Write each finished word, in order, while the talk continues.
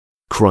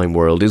Crime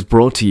World is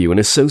brought to you in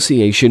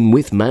association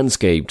with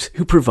Manscaped,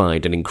 who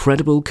provide an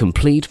incredible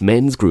complete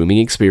men's grooming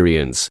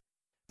experience.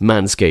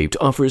 Manscaped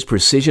offers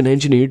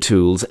precision-engineered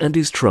tools and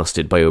is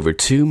trusted by over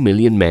 2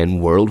 million men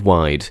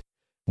worldwide.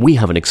 We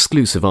have an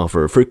exclusive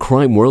offer for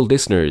Crime World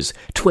listeners,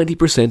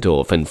 20%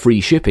 off and free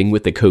shipping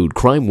with the code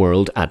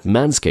CRIMEWORLD at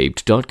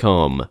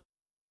manscaped.com.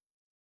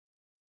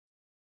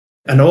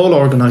 And all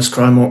organised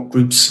crime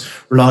groups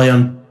rely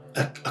on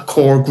a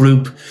core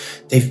group.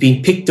 They've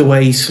been picked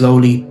away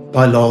slowly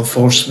by law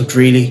enforcement,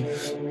 really.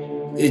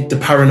 The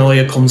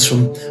paranoia comes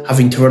from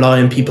having to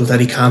rely on people that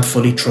he can't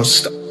fully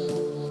trust.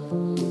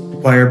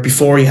 Where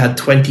before he had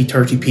 20,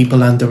 30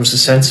 people and there was a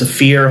sense of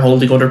fear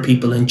holding other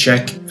people in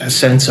check, a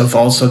sense of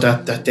also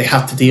that they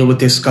have to deal with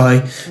this guy,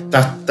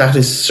 that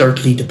is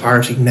certainly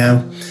departing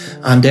now.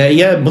 And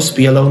it must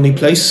be a lonely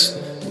place.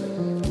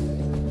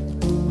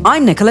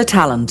 I'm Nicola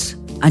Tallant,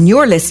 and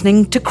you're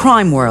listening to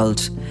Crime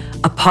World,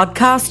 a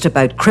podcast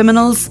about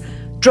criminals,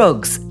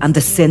 drugs and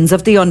the sins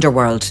of the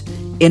underworld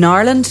in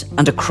Ireland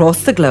and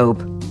across the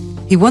globe.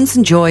 He once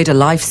enjoyed a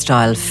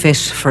lifestyle fit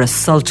for a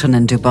sultan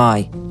in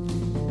Dubai.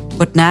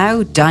 But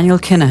now Daniel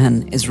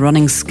Kinahan is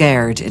running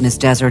scared in his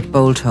desert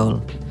bolt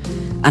hole,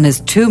 and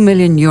his €2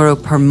 million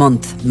per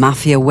month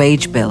mafia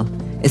wage bill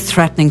is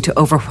threatening to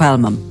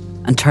overwhelm him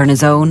and turn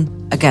his own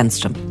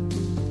against him.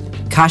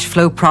 Cash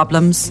flow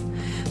problems,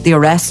 the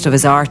arrest of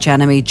his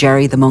arch-enemy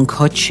Jerry the Monk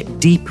Hutch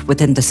deep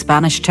within the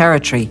Spanish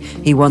territory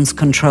he once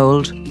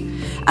controlled,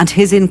 and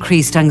his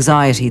increased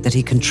anxiety that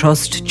he can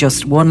trust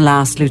just one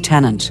last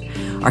lieutenant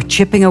are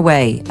chipping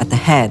away at the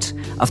head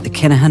of the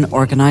Kinahan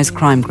organised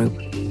crime group.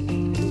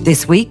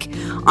 This week,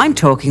 I'm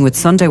talking with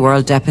Sunday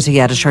World Deputy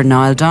Editor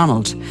Niall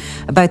Donald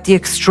about the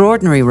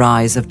extraordinary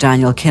rise of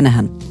Daniel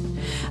Kinahan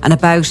and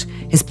about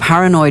his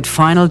paranoid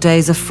final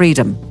days of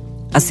freedom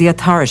as the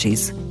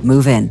authorities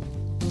move in.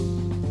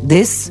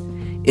 This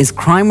is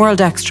Crime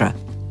World Extra,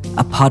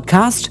 a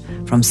podcast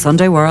from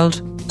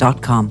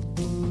SundayWorld.com.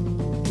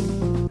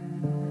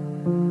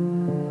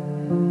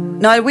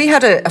 Now, we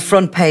had a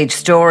front page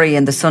story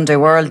in the Sunday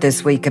World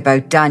this week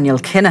about Daniel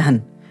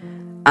Kinahan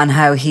and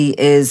how he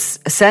is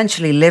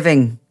essentially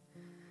living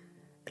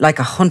like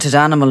a hunted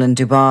animal in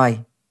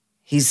Dubai.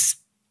 He's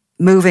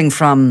moving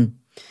from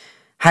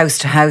house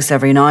to house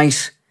every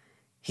night.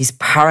 He's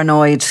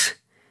paranoid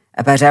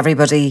about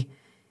everybody.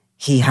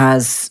 He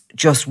has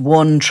just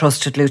one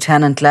trusted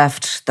lieutenant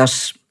left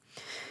that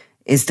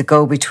is the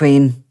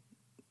go-between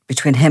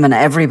between him and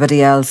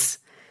everybody else.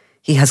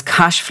 He has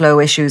cash flow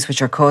issues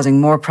which are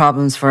causing more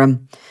problems for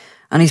him.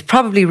 And he's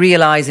probably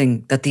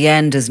realising that the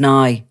end is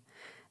nigh,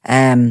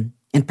 in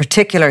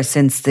particular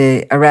since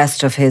the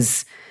arrest of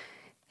his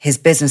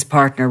business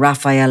partner,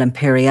 Raffaele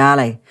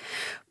Imperiale.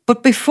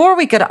 But before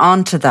we get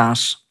on to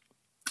that,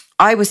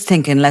 I was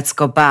thinking let's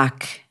go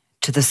back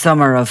to the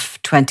summer of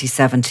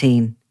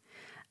 2017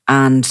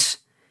 and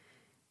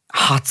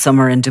hot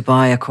summer in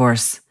Dubai, of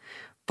course.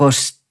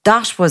 But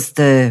that was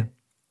the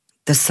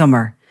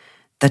summer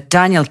that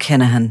Daniel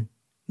Kinahan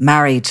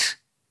married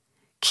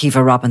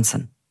Kiva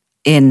Robinson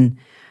in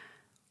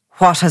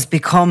what has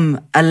become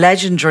a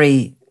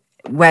legendary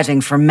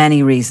wedding for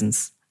many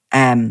reasons.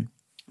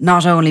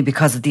 Not only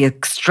because of the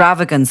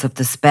extravagance of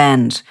the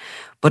spend,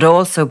 but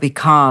also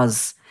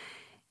because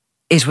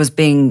it was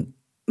being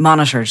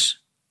monitored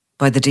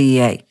by the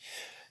DEA.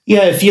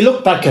 Yeah, if you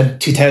look back at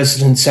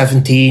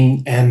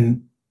 2017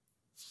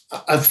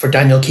 for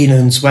Daniel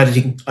Kinahan's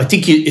wedding, I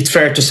think it's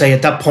fair to say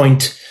at that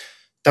point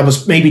that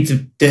was maybe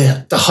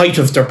the height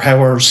of their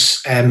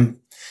powers. I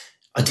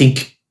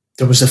think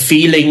there was a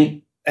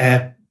feeling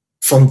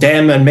from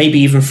them and maybe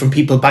even from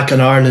people back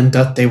in Ireland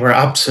that they were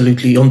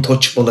absolutely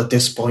untouchable at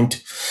this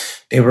point.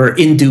 They were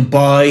in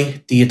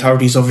Dubai. The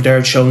authorities over there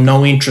had shown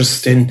no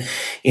interest in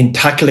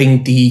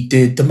tackling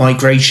the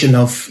migration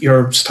of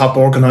Europe's top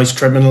organised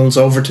criminals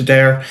over to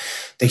there.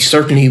 They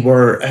certainly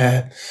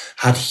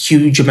had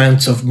huge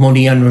amounts of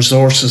money and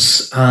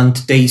resources, and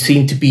they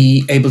seemed to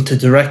be able to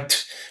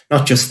direct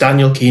not just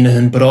Daniel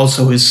Kinahan, but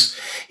also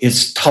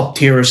his top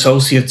tier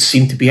associates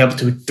seemed to be able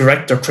to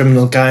direct their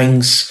criminal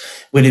gangs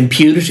with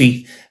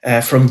impunity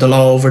from the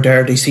law over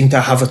there. They seemed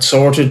to have it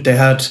sorted.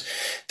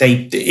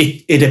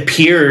 It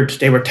appeared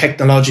they were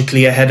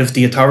technologically ahead of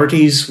the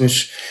authorities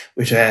with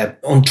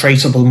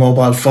untraceable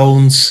mobile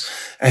phones.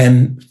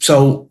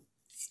 So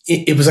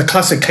it was a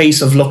classic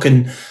case of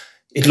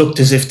it looked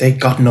as if they'd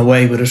gotten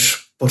away with it.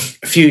 But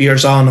a few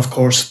years on, of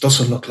course, it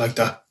doesn't look like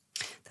that.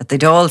 That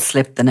they'd all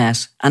slipped the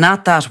net. And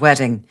at that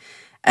wedding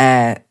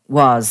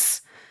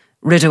was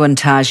Ridouan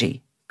Taghi,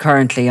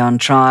 currently on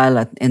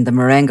trial in the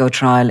Marengo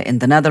trial in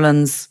the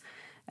Netherlands.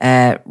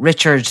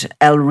 Richard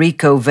El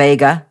Rico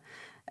Vega,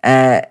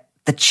 the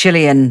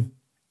Chilean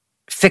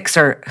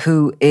fixer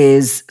who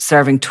is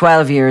serving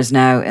 12 years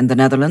now in the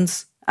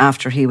Netherlands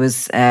after he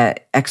was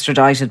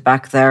extradited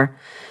back there.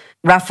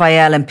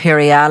 Raffaele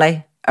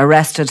Imperiale,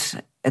 arrested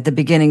at the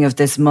beginning of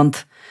this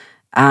month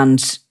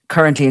and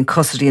currently in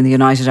custody in the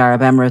United Arab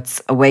Emirates,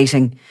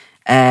 awaiting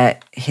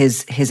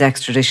his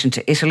extradition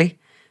to Italy,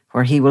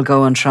 where he will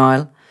go on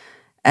trial.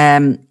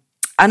 And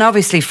And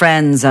obviously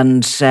friends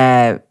and,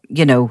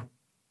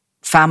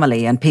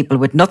 family and people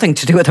with nothing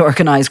to do with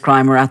organised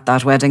crime were at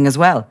that wedding as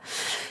well.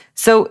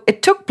 So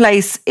it took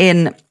place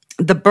in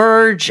the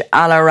Burj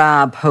Al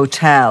Arab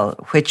Hotel,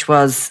 which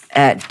was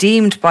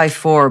deemed by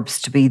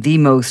Forbes to be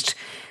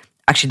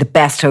the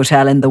best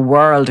hotel in the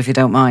world, if you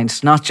don't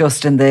mind. Not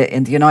just in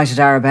the United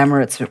Arab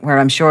Emirates, where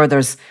I'm sure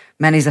there's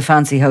many's a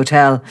fancy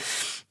hotel.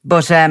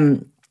 But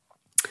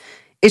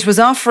it was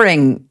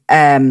offering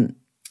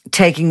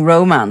taking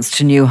romance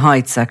to new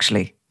heights,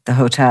 actually, the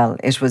hotel.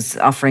 It was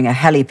offering a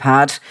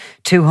helipad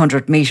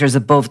 200 metres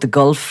above the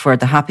Gulf where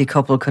the happy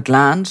couple could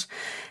land.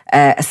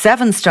 A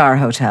 7-star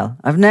hotel.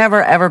 I've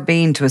never ever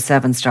been to a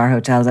 7-star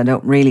hotel. I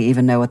don't really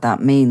even know what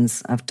that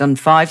means. I've done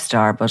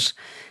 5-star, but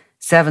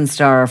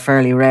 7-star are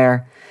fairly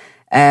rare.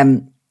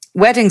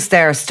 Weddings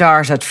there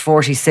start at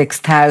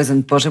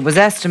 46,000, but it was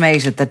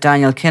estimated that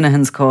Daniel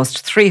Kinahan's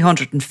cost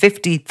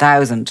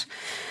 350,000.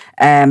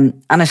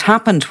 And it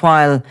happened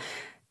while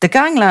the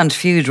gangland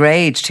feud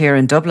raged here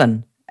in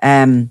Dublin.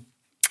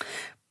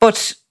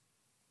 But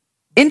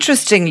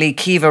interestingly,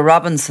 Kiva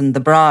Robinson, the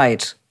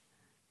bride,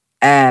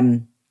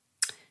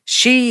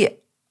 she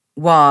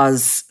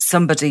was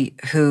somebody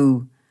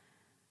who,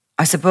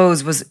 I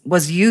suppose,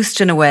 was used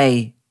in a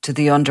way to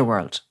the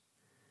underworld.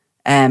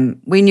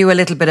 We knew a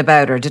little bit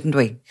about her, didn't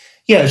we?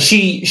 Yeah,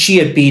 she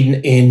had been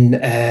in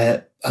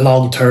a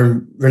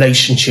long-term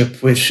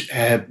relationship with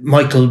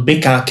Michael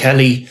Mika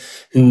Kelly,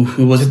 who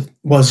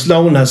was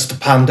known as the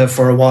Panda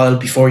for a while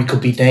before he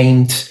could be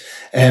named.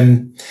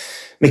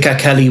 Mika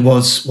Kelly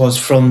was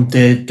from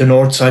the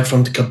north side,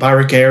 from the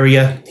Kilbarrack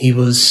area. He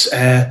was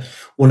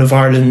one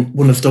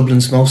of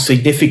Dublin's most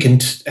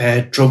significant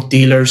drug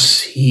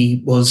dealers.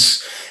 He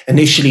was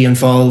initially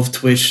involved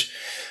with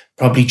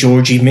probably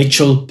Georgie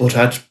Mitchell, but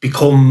had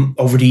become,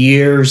 over the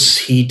years,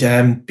 he'd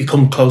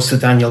become close to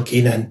Daniel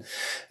Kinahan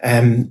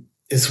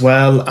as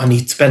well. And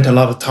he'd spent a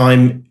lot of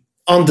time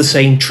on the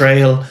same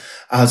trail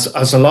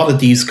as a lot of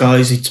these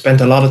guys. He'd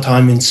spent a lot of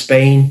time in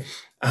Spain,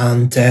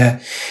 and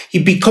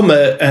he'd become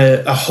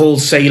a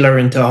wholesaler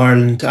into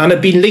Ireland and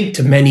had been linked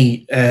to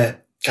many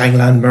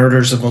gangland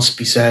murders, it must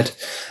be said,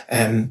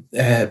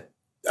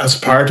 as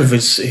part of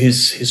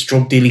his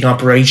drug dealing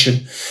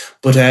operation.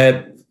 But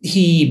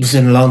he was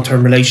in a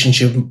long-term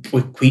relationship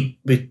with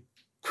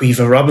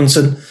Kiva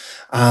Robinson,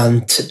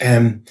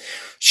 and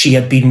she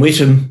had been with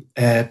him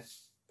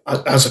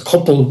as a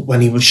couple when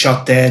he was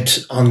shot dead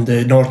on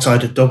the north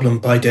side of Dublin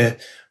by the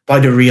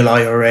real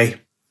IRA.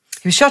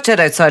 He was shot dead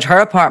outside her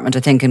apartment,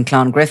 I think, in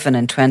Clongriffin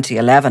in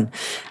 2011.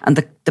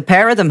 And the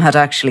pair of them had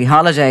actually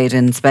holidayed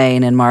in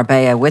Spain, in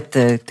Marbella, with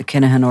the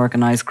Kinahan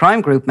organised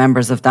crime group,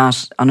 members of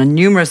that, on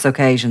numerous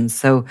occasions.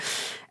 So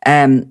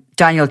Daniel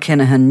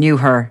Kinahan knew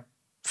her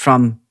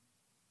from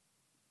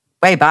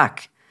way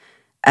back.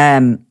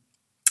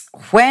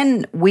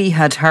 When we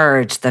had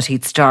heard that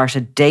he'd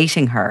started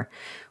dating her,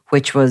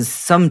 which was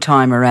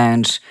sometime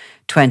around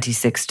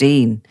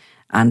 2016,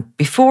 and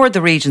before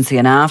the Regency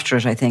and after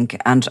it, I think.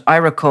 And I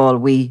recall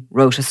we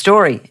wrote a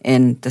story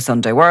in the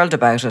Sunday World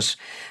about it.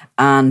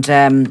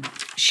 And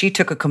she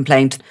took a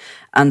complaint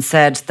and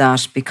said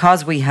that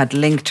because we had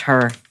linked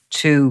her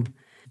to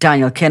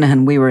Daniel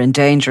Kinahan, we were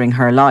endangering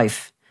her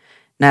life.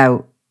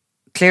 Now,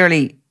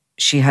 clearly,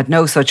 she had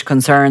no such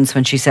concerns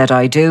when she said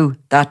 "I do"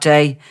 that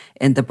day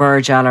in the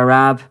Burj Al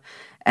Arab,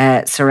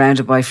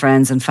 surrounded by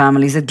friends and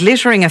families. A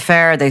glittering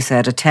affair, they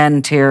said, a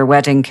 10-tier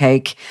wedding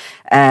cake.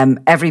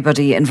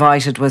 Everybody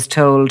invited was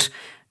told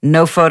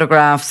no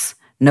photographs,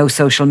 no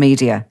social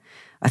media.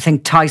 I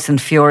think Tyson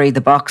Fury,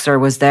 the boxer,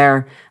 was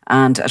there,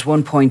 and at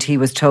one point he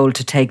was told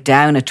to take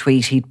down a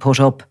tweet he'd put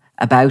up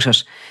about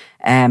it.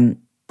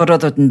 But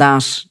other than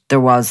that, there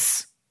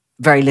was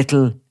very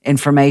little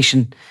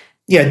information.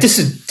 Yeah,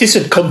 this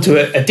had come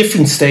to a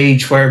different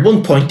stage where at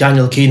one point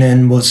Daniel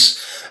Kinahan was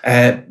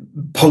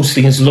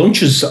posting his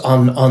lunches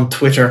on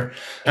Twitter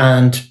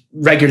and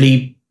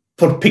regularly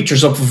put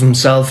pictures up of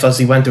himself as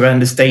he went around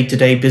his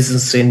day-to-day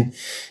business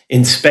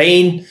in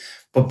Spain.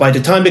 But by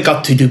the time it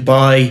got to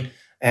Dubai,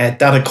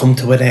 that had come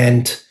to an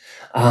end.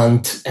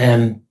 And,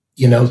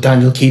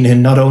 Daniel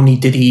Kinahan, not only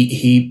did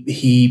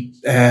he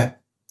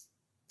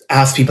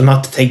ask people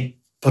not to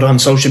put on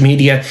social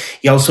media,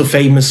 he also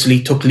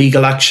famously took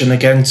legal action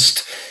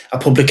against a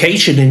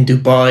publication in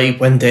Dubai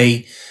when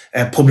they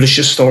published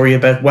a story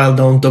about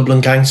well-known Dublin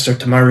gangster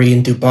Tamari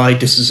in Dubai.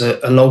 This is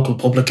a local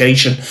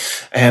publication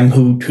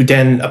who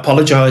then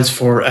apologised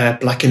for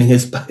blackening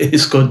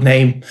his good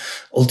name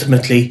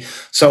ultimately.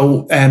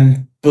 So,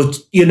 but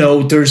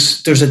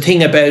there's a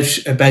thing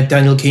about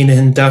Daniel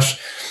Kinahan that,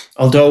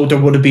 although there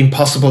would have been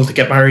possible to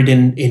get married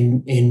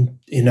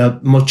in a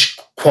much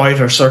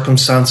quieter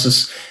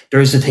circumstances, there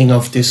is a thing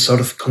of this sort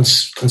of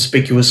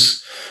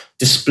conspicuous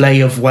display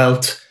of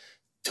wealth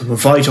to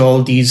invite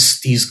all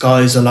these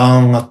guys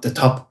along at the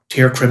top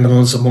tier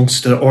criminals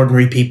amongst the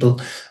ordinary people,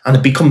 and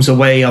it becomes a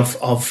way of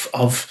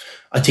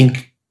I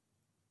think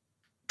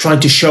trying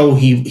to show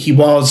he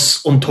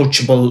was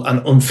untouchable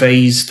and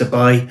unfazed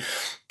by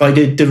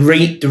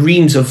the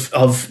reams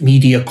of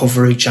media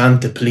coverage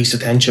and the police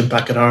attention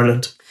back in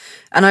Ireland.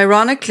 And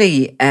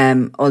ironically,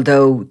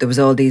 although there was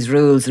all these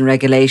rules and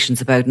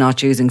regulations about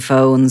not using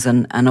phones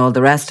and all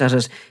the rest of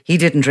it, he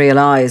didn't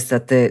realise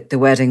that the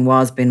wedding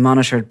was being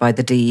monitored by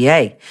the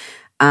DEA.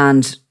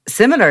 And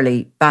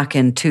similarly, back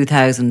in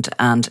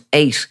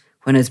 2008,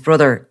 when his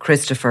brother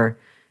Christopher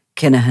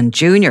Kinahan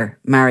Jr.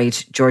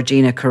 married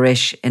Georgina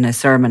Corish in a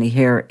ceremony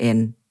here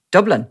in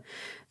Dublin,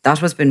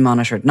 that was being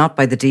monitored, not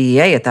by the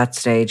DEA at that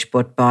stage,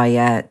 but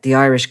by the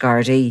Irish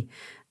Gardaí,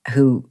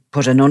 who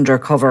put an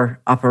undercover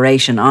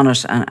operation on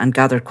it and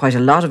gathered quite a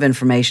lot of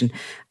information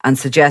and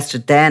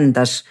suggested then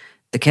that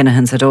the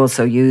Kinahans had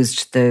also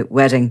used the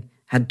wedding,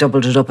 had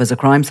doubled it up as a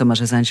crime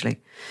summit, essentially.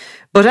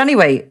 But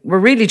anyway, we're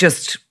really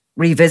just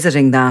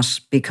revisiting that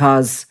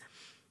because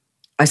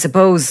I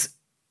suppose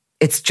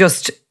it's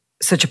just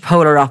such a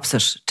polar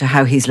opposite to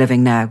how he's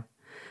living now.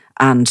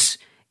 And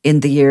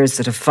in the years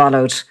that have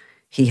followed,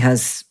 he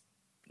has,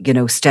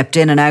 stepped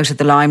in and out of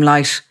the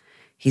limelight.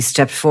 He's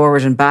stepped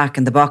forward and back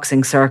in the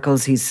boxing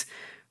circles. He's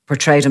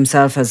portrayed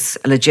himself as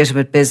a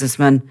legitimate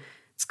businessman.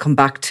 It's come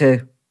back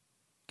to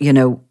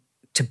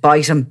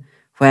bite him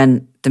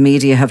when the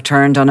media have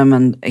turned on him,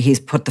 and he's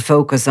put the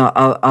focus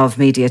of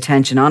media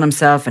attention on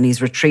himself, and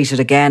he's retreated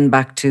again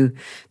back to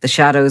the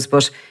shadows.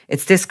 But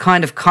it's this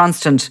kind of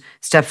constant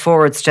step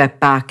forward,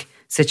 step back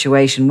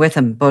situation with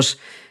him. But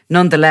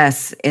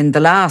nonetheless, in the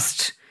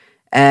last,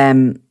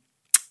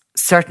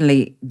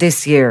 certainly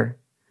this year,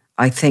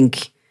 I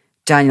think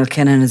Daniel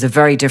Kinahan is a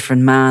very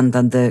different man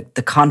than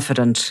the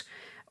confident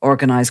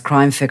organised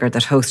crime figure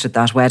that hosted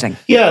that wedding.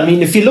 Yeah, I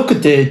mean, if you look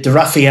at the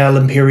Rafael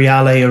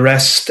Imperiale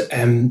arrest,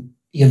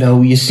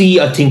 you see,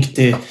 I think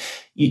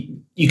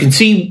you can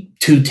see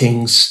two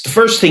things. The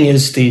first thing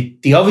is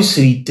the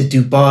obviously the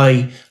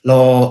Dubai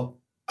law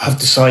have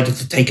decided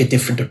to take a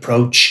different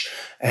approach,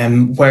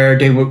 where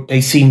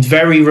they seemed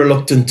very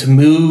reluctant to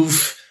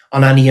move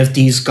on any of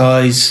these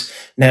guys.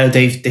 Now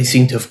they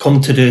seem to have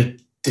come to the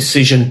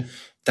decision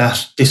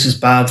that this is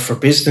bad for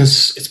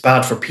business, it's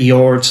bad for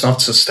PR, it's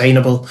not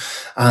sustainable.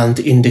 And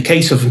in the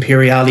case of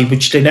Imperiale,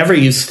 which they never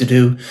used to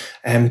do,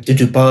 the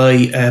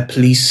Dubai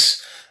police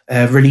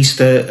released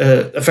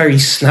a very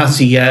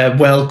snazzy,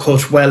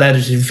 well-cut,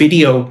 well-edited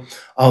video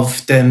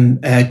of them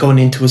going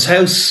into his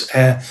house.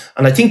 And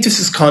I think this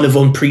is kind of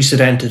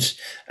unprecedented.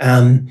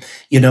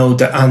 They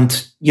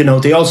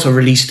also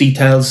released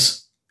details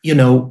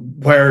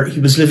where he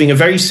was living a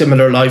very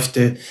similar life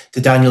to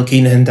Daniel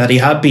Kinahan, that he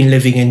had been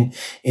living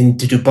in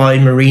the Dubai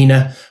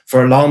Marina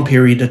for a long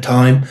period of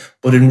time,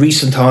 but in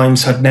recent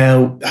times had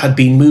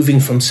been moving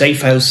from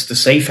safe house to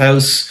safe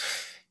house,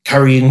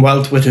 carrying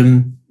wealth with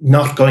him,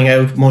 not going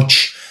out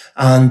much.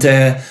 And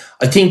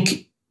I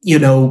think,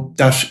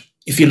 that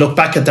if you look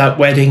back at that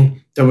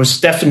wedding, there was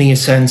definitely a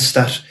sense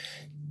that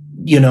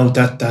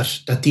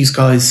that these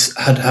guys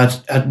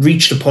had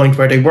reached a point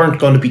where they weren't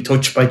going to be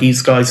touched by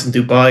these guys in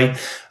Dubai,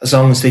 as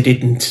long as they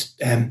didn't,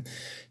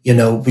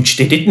 which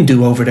they didn't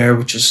do over there,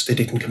 which is they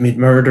didn't commit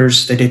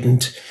murders, they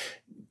didn't,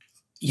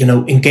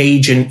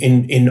 engage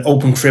in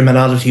open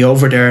criminality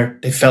over there.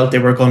 They felt they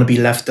were going to be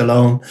left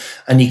alone.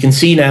 And you can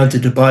see now the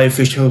Dubai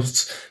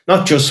officials,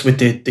 not just with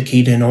the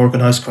Kinahan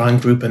organised crime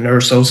group and their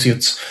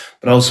associates,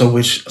 but also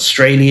with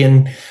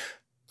Australian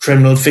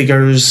criminal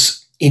figures,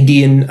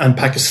 Indian and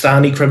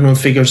Pakistani criminal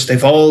figures,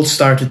 they've all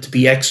started to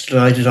be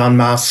extradited en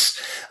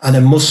masse, and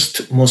it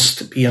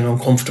must be an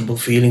uncomfortable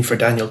feeling for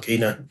Daniel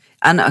Kinahan.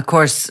 And of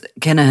course,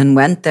 Kinahan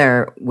went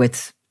there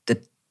with the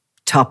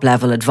top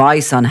level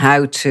advice on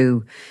how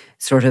to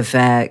sort of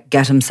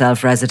get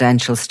himself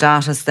residential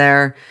status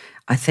there.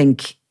 I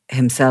think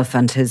himself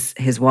and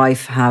his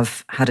wife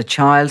have had a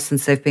child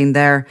since they've been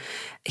there.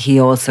 He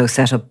also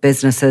set up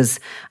businesses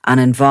and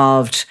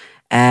involved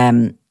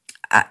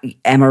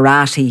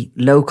Emirati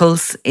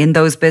locals in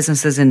those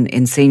businesses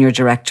in senior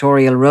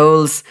directorial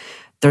roles.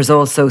 There's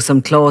also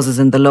some clauses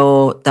in the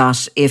law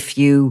that if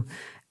you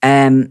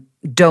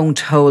don't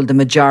hold the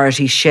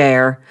majority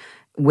share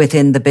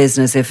within the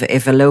business,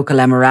 if a local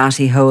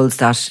Emirati holds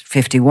that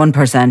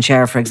 51%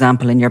 share, for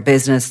example, in your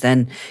business,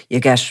 then you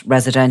get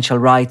residential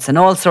rights and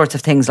all sorts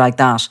of things like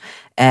that.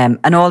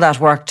 And all that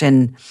worked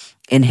in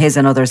his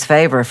and others'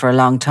 favour for a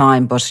long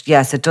time. But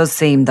yes, it does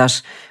seem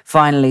that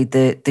finally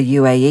the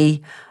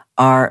UAE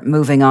are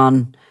moving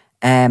on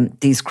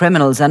these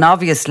criminals, and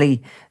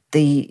obviously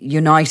the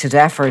united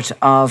effort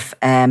of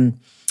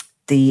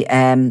the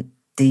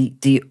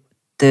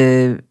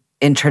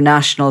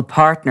international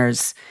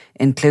partners,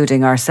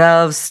 including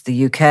ourselves,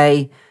 the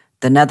UK,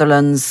 the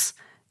Netherlands,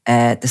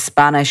 the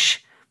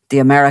Spanish, the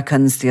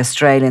Americans, the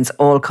Australians,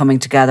 all coming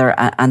together,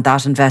 and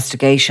that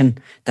investigation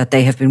that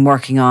they have been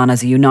working on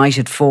as a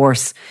united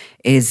force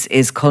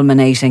is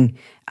culminating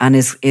and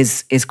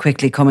is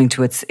quickly coming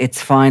to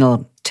its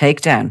final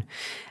takedown.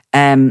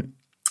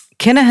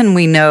 Kinahan,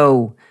 we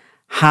know,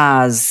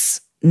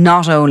 has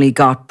not only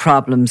got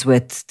problems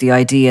with the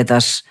idea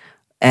that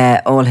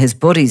all his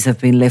buddies have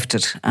been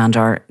lifted and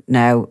are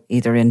now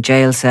either in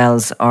jail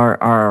cells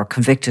or are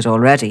convicted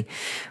already,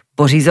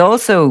 but he's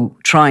also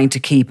trying to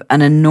keep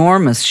an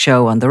enormous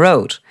show on the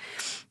road.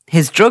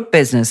 His drug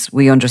business,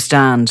 we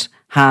understand,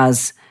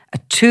 has a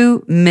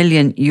 €2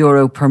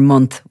 million per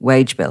month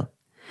wage bill.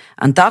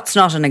 And that's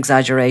not an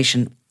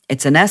exaggeration.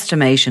 It's an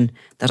estimation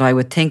that I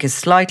would think is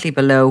slightly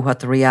below what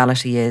the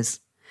reality is.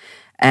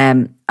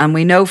 And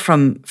we know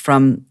from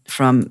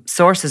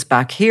sources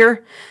back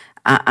here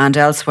and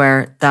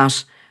elsewhere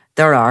that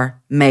there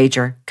are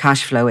major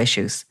cash flow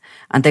issues.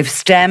 And they've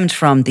stemmed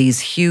from these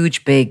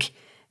huge, big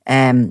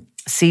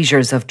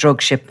seizures of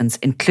drug shipments,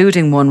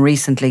 including one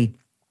recently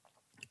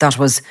that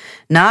was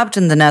nabbed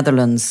in the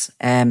Netherlands,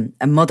 a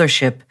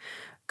mothership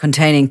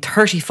containing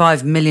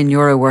 €35 million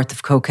worth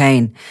of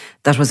cocaine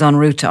that was en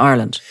route to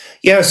Ireland.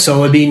 Yeah,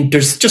 so I mean,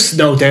 there's just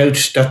no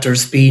doubt that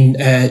there's been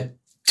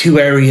two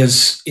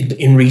areas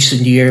in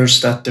recent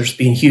years that there's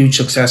been huge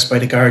success by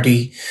the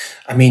Gardaí.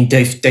 I mean,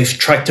 they've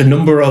tracked a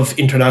number of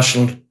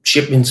international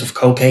shipments of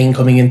cocaine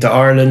coming into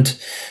Ireland,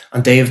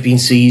 and they have been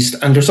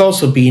seized. And there's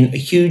also been a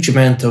huge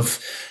amount of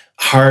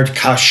hard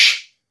cash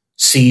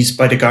seized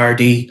by the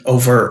Gardaí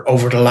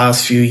over the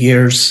last few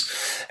years.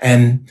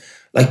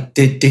 Like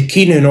the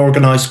Keenan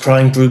organised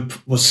crime group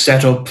was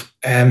set up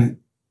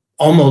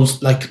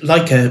almost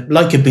like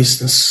a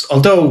business.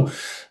 Although,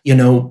 you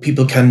know,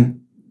 people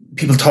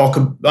talk.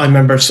 I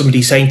remember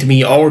somebody saying to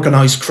me,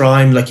 organised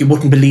crime, like you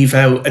wouldn't believe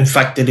how, in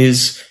fact, it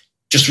is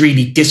just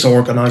really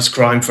disorganised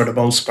crime for the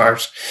most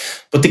part.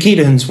 But the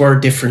Keenans were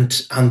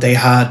different, and they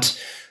had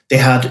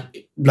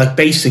like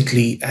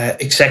basically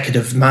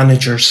executive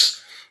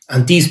managers,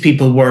 and these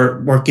people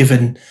were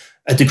given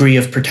a degree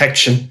of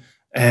protection.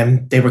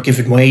 They were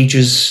given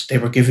wages, they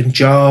were given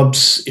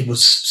jobs, it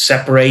was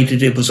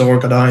separated, it was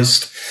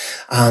organised.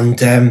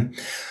 And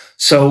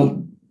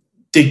so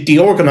the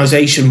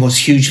organisation was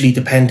hugely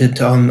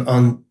dependent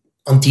on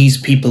these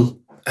people.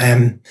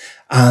 And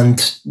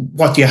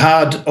what you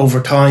had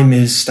over time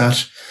is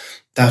that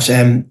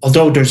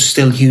although there's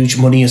still huge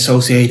money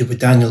associated with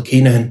Daniel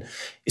Kinahan,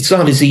 it's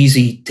not as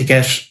easy to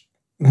get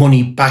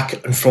money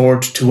back and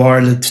forward to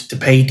Ireland to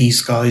pay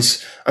these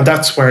guys. And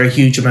that's where a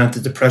huge amount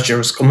of the pressure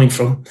is coming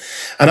from.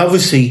 And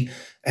obviously,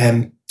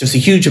 there's a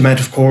huge amount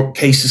of court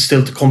cases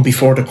still to come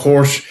before the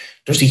court.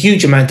 There's a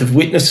huge amount of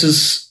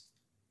witnesses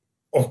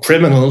or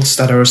criminals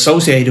that are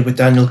associated with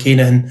Daniel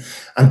Kinahan.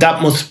 And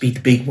that must be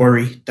the big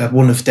worry, that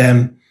one of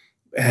them,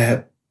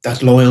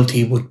 that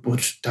loyalty would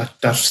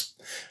that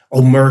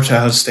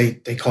omerta, as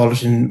they call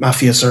it in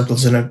mafia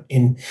circles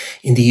in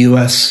the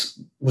US,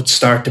 would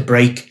start to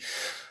break.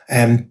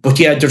 But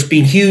yeah, there's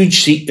been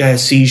huge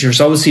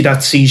seizures. Obviously,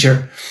 that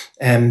seizure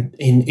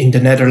in the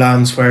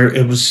Netherlands, where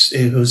it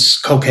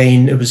was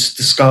cocaine, it was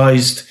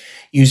disguised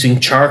using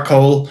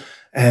charcoal,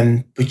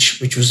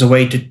 which was a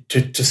way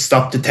to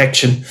stop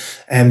detection.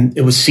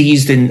 It was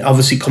seized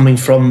obviously coming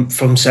from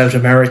South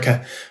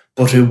America,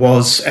 but it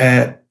was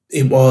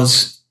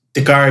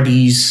the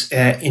Gardaí's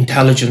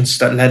intelligence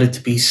that led it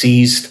to be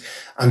seized,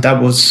 and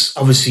that was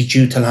obviously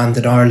due to land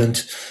in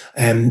Ireland.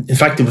 In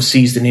fact, it was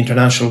seized in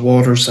international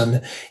waters,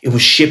 and it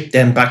was shipped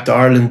then back to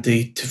Ireland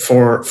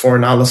for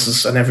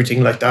analysis and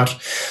everything like that.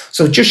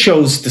 So it just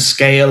shows the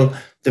scale.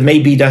 There may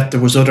be that there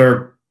was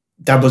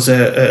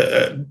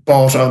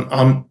bought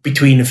on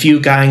between a few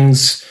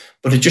gangs,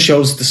 but it just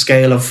shows the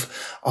scale of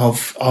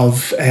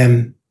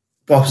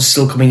what was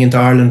still coming into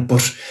Ireland.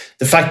 But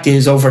the fact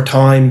is, over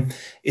time,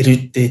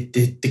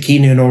 the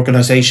Keenan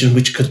organisation,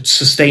 which could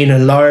sustain a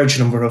large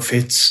number of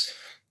hits,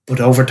 but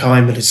over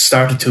time it has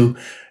started to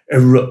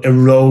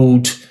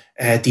erode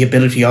the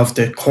ability of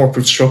the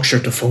corporate structure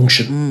to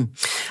function.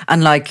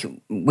 And like,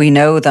 we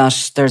know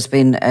that there's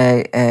been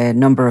a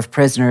number of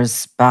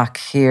prisoners back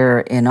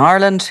here in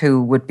Ireland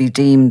who would be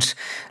deemed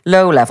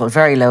low level,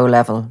 very low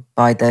level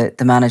by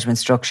the management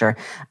structure,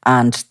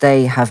 and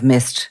they have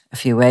missed a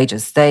few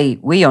wages.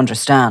 We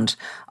understand,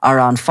 are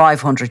on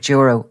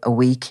 €500 a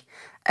week.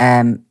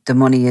 The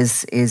money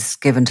is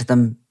given to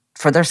them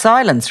for their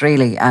silence,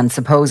 really, and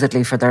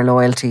supposedly for their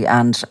loyalty,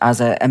 and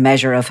as a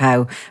measure of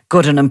how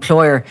good an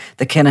employer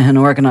the Kinahan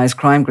organised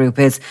crime group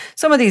is.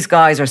 Some of these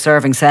guys are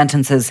serving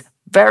sentences,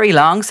 very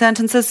long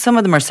sentences. Some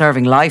of them are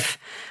serving life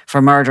for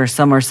murder.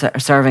 Some are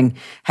serving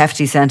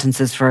hefty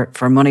sentences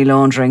for money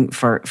laundering,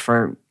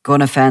 for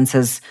gun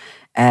offences,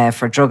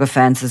 for drug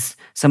offences.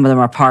 Some of them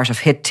are part of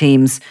hit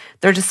teams.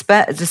 They're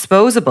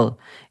disposable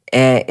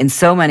in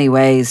so many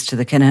ways to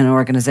the Kinahan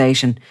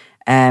organisation.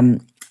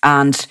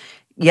 And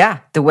yeah,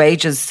 the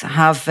wages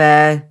have,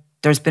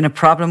 there's been a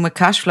problem with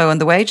cash flow and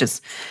the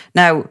wages.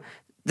 Now,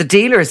 the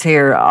dealers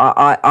here,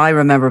 I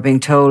remember being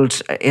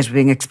told, it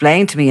being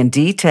explained to me in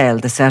detail,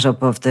 the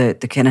setup of the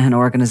Kinahan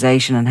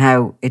organisation and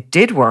how it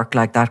did work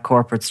like that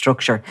corporate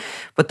structure.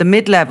 But the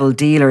mid-level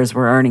dealers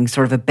were earning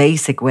sort of a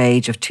basic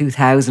wage of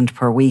 $2,000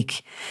 per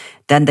week.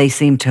 Then they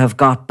seem to have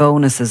got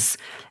bonuses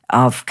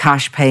of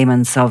cash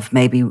payments of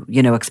maybe,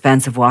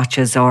 expensive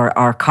watches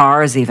or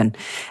cars even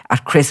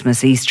at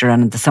Christmas, Easter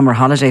and the summer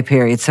holiday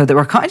period. So they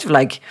were kind of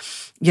like,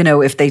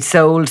 if they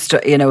sold,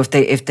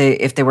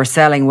 if they were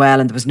selling well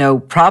and there was no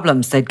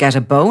problems, they'd get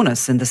a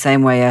bonus in the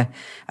same way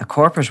a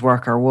corporate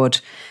worker would.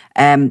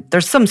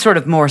 There's some sort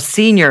of more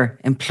senior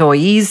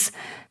employees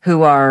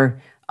who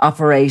are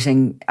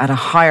operating at a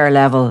higher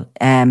level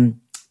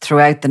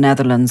throughout the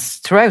Netherlands,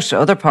 throughout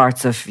other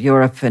parts of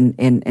Europe,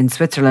 in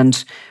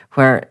Switzerland,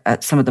 where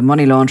some of the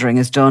money laundering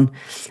is done,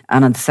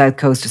 and on the south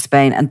coast of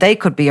Spain. And they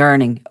could be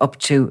earning up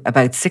to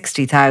about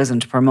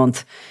 60,000 per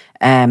month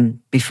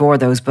before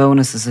those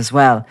bonuses as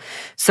well.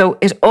 So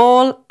it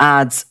all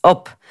adds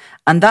up.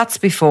 And that's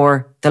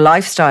before the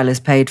lifestyle is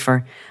paid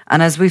for.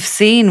 And as we've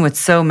seen with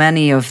so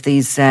many of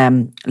these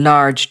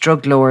large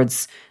drug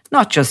lords,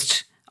 not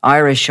just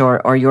Irish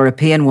or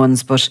European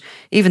ones, but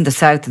even the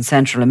South and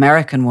Central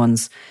American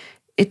ones,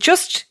 it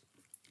just,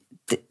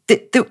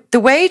 the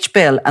wage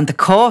bill and the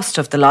cost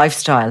of the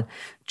lifestyle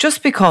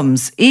just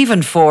becomes,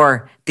 even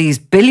for these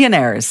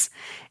billionaires,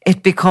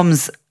 it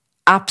becomes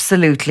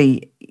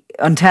absolutely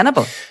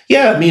untenable.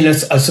 Yeah, I mean,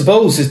 I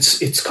suppose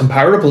it's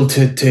comparable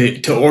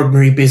to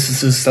ordinary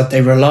businesses, that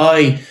they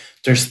rely.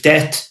 There's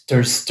debt,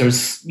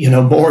 there's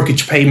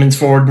mortgage payments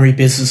for ordinary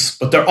business,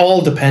 but they're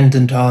all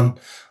dependent on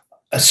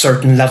a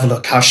certain level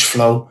of cash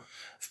flow,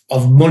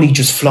 of money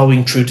just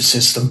flowing through the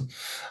system.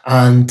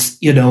 And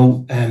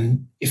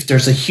if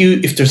there's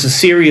a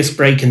serious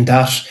break in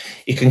that,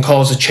 it can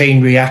cause a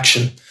chain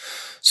reaction.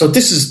 So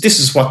this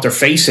is what they're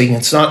facing.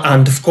 It's not,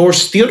 and of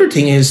course the other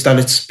thing is that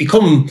it's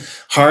become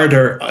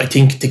harder, I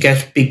think, to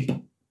get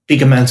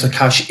big amounts of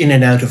cash in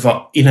and out of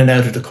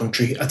the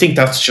country. I think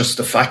that's just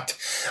a fact.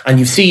 And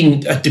you've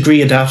seen a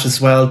degree of that as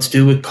well, to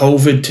do with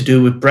COVID, to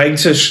do with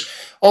Brexit,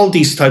 all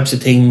these types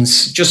of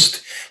things.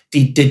 Just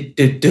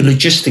the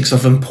logistics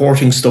of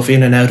importing stuff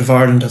in and out of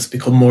Ireland has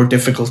become more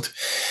difficult.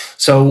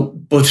 So,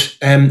 but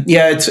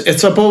it's I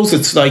suppose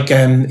it's like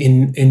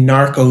in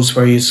Narcos,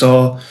 where you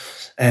saw,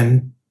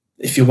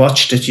 if you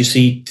watched it, you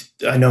see,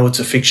 I know it's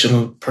a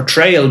fictional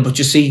portrayal, but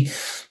you see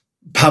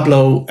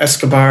Pablo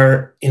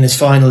Escobar in his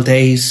final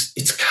days.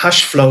 It's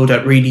cash flow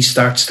that really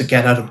starts to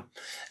get at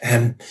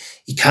him.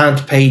 He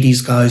can't pay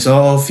these guys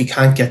off. He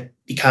can't get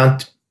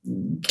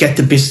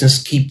the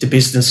business, keep the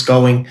business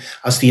going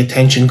as the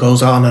attention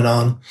goes on.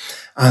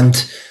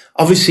 And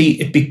obviously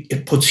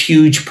it puts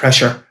huge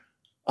pressure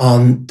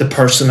on the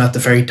person at the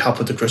very top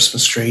of the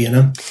Christmas tree,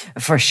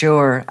 For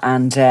sure.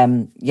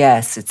 And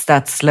yes, it's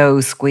that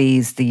slow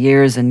squeeze, the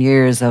years and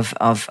years of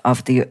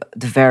the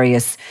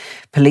various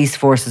police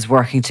forces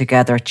working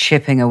together,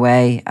 chipping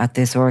away at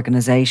this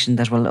organisation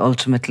that will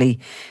ultimately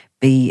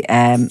be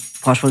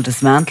what will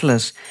dismantle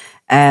it.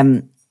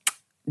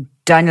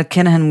 Daniel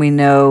Kinahan, we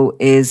know,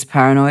 is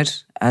paranoid,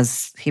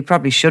 as he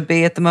probably should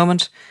be at the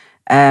moment.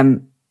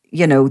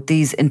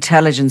 These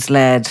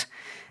intelligence-led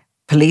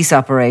police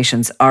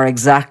operations are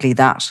exactly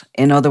that.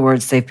 In other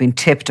words, they've been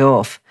tipped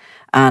off,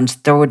 and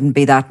there wouldn't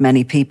be that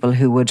many people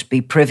who would be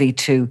privy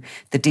to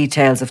the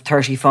details of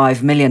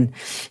 35 million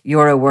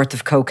euro worth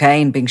of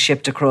cocaine being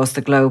shipped across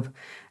the globe,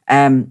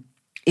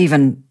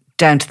 even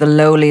down to the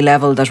lowly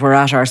level that we're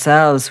at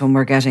ourselves when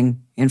we're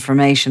getting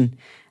information.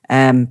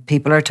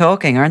 People are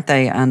talking, aren't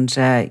they? And,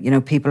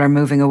 people are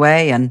moving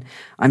away. And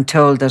I'm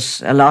told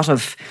that a lot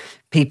of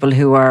people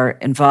who are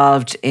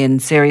involved in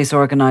serious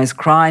organised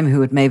crime, who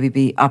would maybe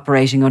be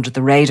operating under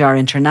the radar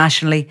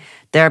internationally,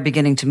 they're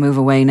beginning to move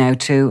away now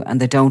too, and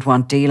they don't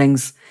want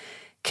dealings.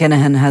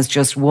 Kinahan has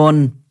just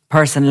one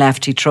person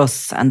left he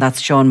trusts, and that's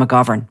Sean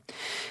McGovern.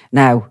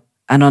 Now,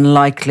 an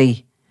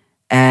unlikely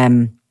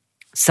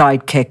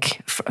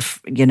sidekick,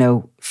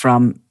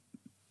 from,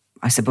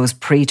 I suppose,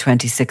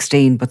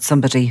 pre-2016, but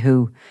somebody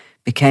who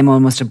became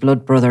almost a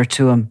blood brother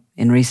to him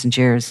in recent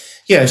years.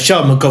 Yeah,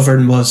 Sean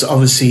McGovern was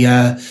obviously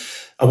a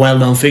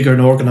well-known figure in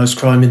organised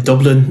crime in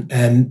Dublin.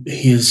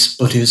 His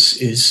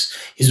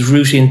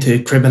route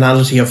into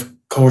criminality, of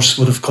course,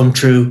 would have come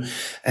through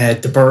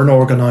the Byrne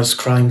organised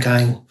crime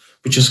gang,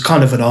 which is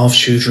kind of an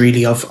offshoot,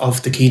 really, of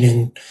the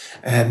Kinahan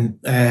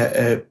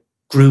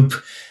group.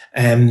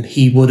 Sean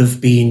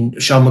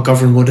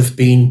McGovern would have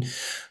been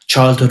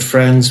childhood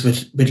friends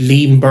with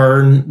Liam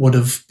Byrne, would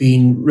have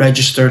been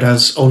registered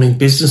as owning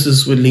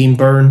businesses with Liam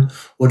Byrne,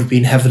 would have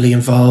been heavily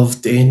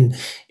involved in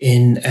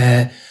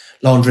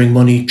laundering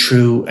money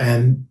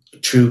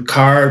through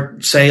car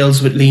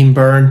sales with Liam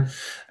Byrne,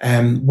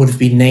 would have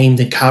been named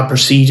in cab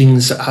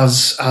proceedings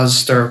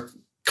as their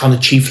kind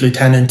of chief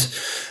lieutenant.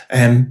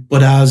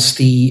 But as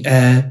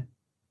the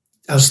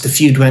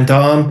feud went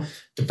on,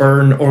 the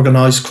Byrne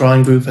organised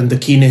crime group and the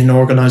Kinahan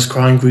organised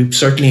crime group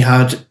certainly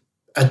had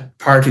a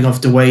parting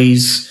of the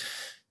ways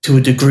to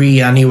a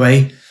degree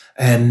anyway.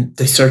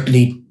 They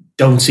certainly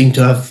don't seem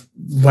to have,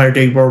 where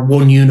they were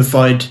one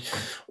unified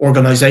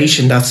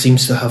organisation, that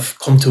seems to have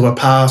come to a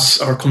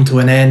pass or come to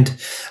an end.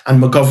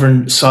 And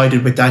McGovern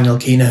sided with Daniel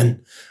Kinahan,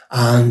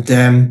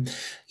 and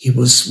he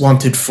was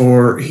wanted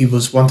for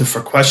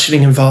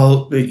questioning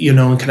involved,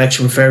 in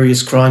connection with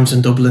various crimes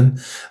in Dublin,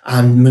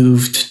 and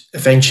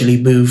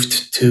eventually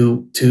moved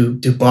to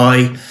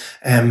Dubai,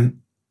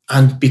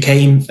 and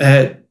became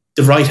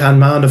the right-hand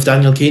man of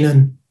Daniel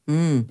Kinahan.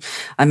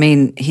 I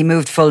mean, he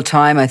moved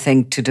full-time, I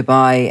think, to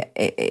Dubai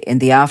in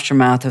the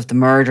aftermath of the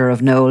murder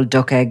of Noel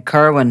Duckegg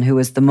Kerwin, who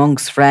was the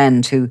monk's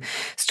friend who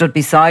stood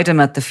beside him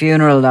at the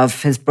funeral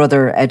of his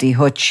brother Eddie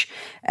Hutch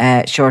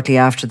shortly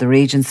after the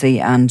Regency,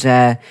 and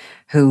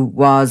who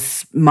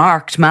was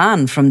marked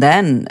man from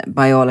then,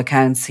 by all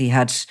accounts. He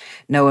had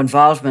no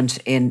involvement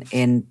in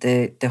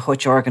the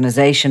Hutch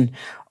organisation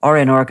or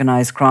in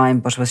organised crime,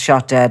 but was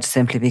shot dead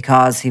simply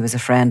because he was a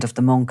friend of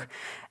the monk.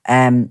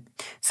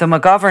 So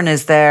McGovern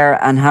is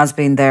there and has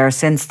been there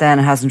since then,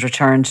 hasn't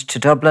returned to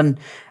Dublin.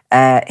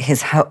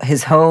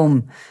 His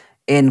home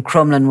in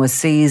Crumlin was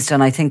seized,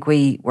 and I think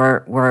we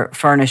were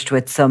furnished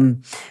with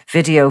some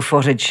video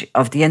footage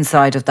of the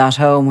inside of that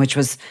home, which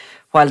was,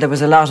 while there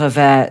was a lot of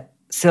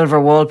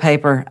silver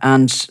wallpaper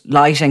and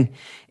lighting,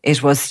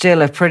 it was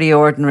still a pretty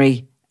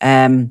ordinary,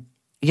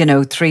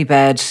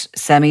 3-bed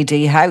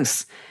semi-D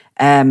house.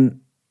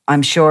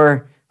 I'm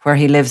sure where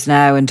he lives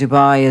now in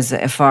Dubai is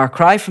a far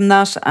cry from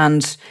that,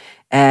 and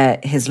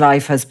his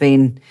life has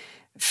been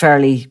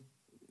fairly,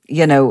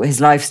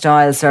 his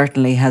lifestyle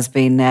certainly has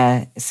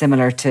been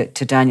similar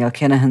to Daniel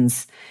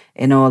Kinahan's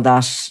in all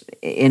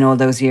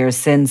those years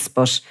since.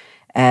 But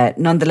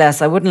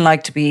nonetheless, I wouldn't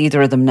like to be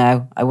either of them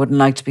now. I wouldn't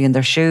like to be in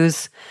their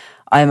shoes.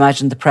 I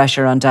imagine the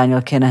pressure on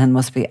Daniel Kinahan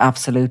must be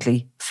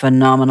absolutely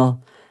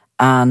phenomenal.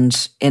 And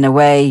in a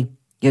way,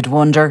 you'd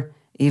wonder,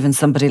 even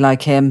somebody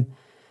like him,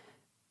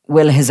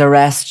 will his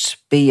arrest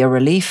be a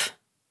relief?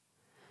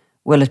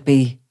 Will it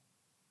be,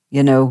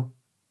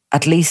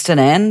 at least an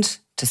end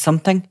to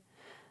something?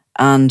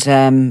 And,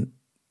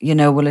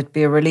 will it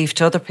be a relief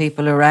to other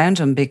people around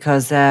him?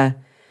 Because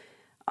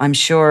I'm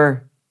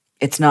sure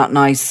it's not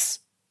nice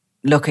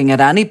looking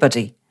at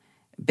anybody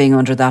being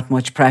under that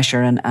much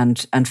pressure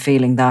and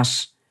feeling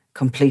that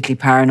completely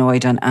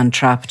paranoid and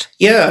trapped.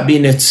 Yeah, I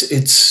mean, I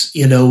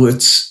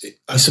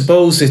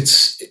suppose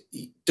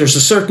there's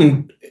a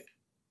certain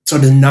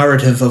sort of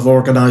narrative of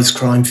organised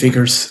crime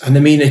figures. And I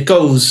mean, it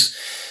goes,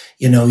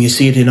 you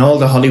see it in all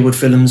the Hollywood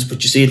films,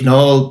 but you see it in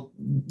all,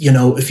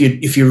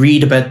 if you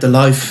read about the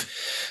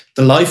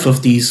life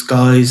of these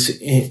guys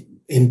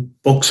in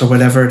books or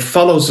whatever, it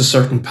follows a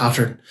certain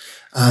pattern.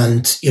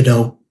 And,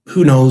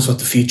 who knows what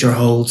the future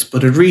holds,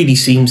 but it really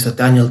seems that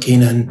Daniel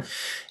Kinahan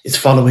is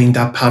following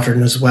that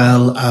pattern as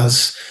well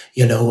as,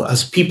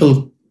 as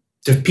people,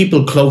 the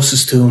people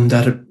closest to him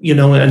that,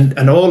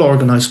 and all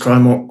organised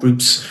crime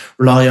groups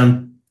rely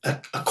on a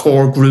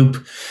core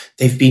group.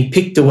 They've been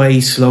picked away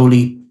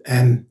slowly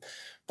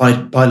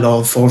by law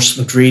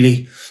enforcement,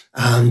 really.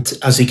 And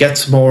as he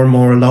gets more and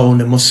more alone,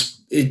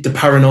 the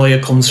paranoia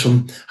comes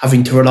from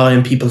having to rely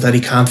on people that he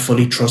can't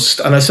fully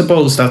trust. And I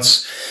suppose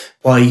that's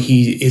why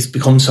he is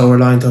become so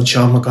reliant on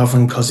Sean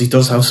McGovern, because he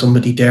does have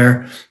somebody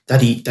there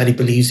that he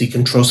believes he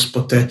can trust.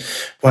 But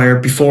where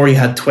before he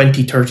had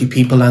 20, 30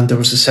 people, and there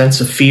was a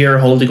sense of fear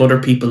holding other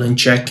people in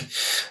check,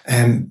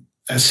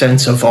 a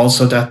sense of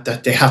also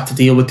that they have to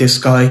deal with this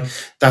guy,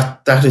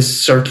 that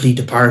is certainly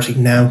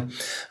departing now.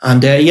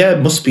 And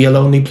it must be a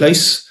lonely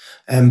place.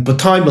 But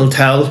time will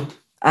tell.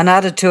 And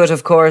added to it,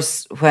 of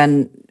course,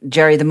 when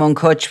Jerry the Monk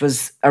Hutch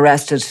was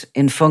arrested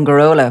in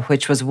Fungarola,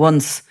 which was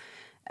once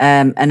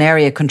an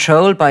area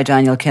controlled by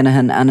Daniel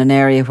Kinahan and an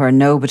area where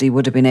nobody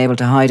would have been able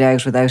to hide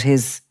out without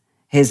his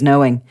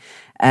knowing.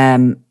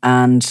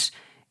 And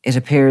it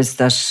appears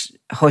that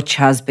Hutch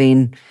has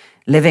been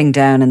living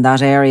down in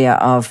that area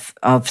of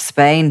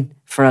Spain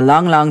for a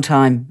long, long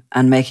time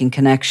and making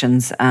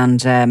connections.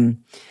 And,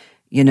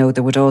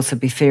 there would also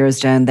be fears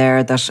down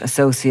there that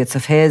associates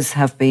of his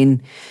have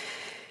been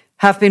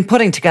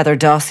putting together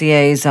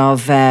dossiers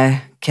of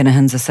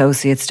Kinahan's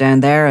associates down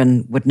there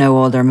and would know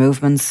all their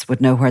movements, would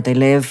know where they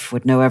live,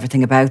 would know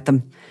everything about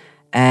them.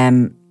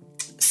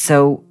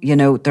 So,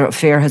 the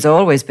fear has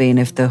always been,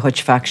 if the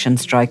Hutch faction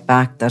strike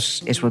back,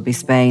 that it will be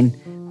Spain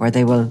where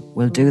they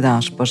will do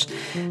that. But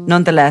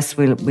nonetheless,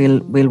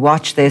 we'll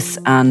watch this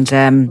and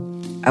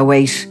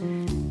await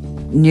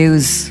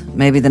news.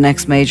 Maybe the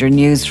next major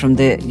news from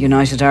the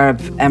United Arab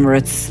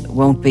Emirates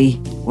won't be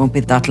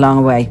that long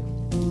away.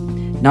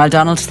 Niall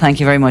Donald, thank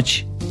you very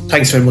much.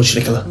 Thanks very much,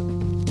 Nicola.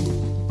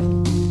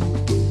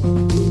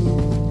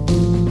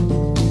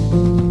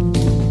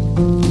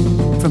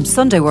 From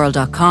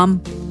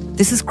SundayWorld.com,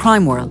 this is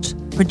Crime World,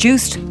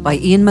 produced by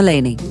Ian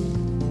Mullaney.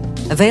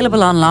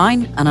 Available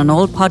online and on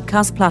all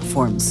podcast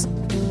platforms.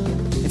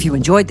 If you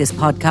enjoyed this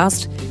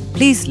podcast,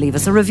 please leave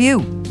us a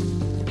review.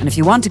 And if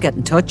you want to get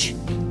in touch,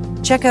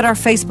 check out our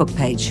Facebook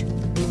page,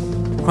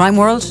 Crime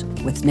World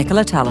with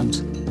Nicola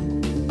Tallant.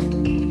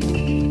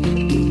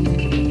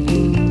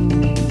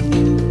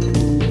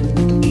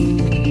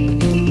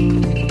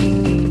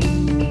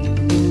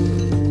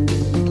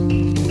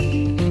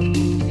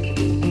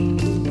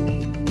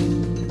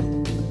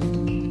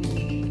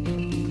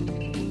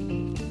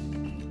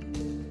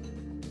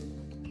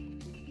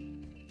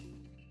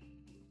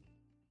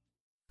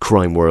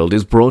 Crime World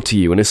is brought to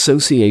you in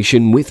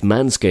association with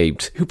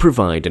Manscaped, who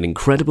provide an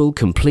incredible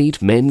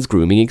complete men's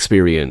grooming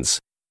experience.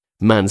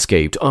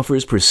 Manscaped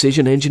offers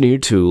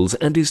precision-engineered tools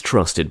and is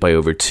trusted by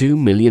over 2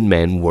 million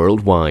men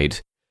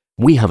worldwide.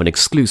 We have an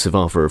exclusive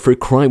offer for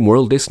Crime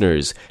World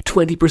listeners,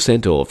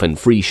 20% off and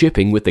free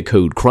shipping with the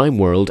code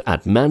CRIMEWORLD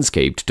at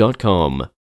manscaped.com.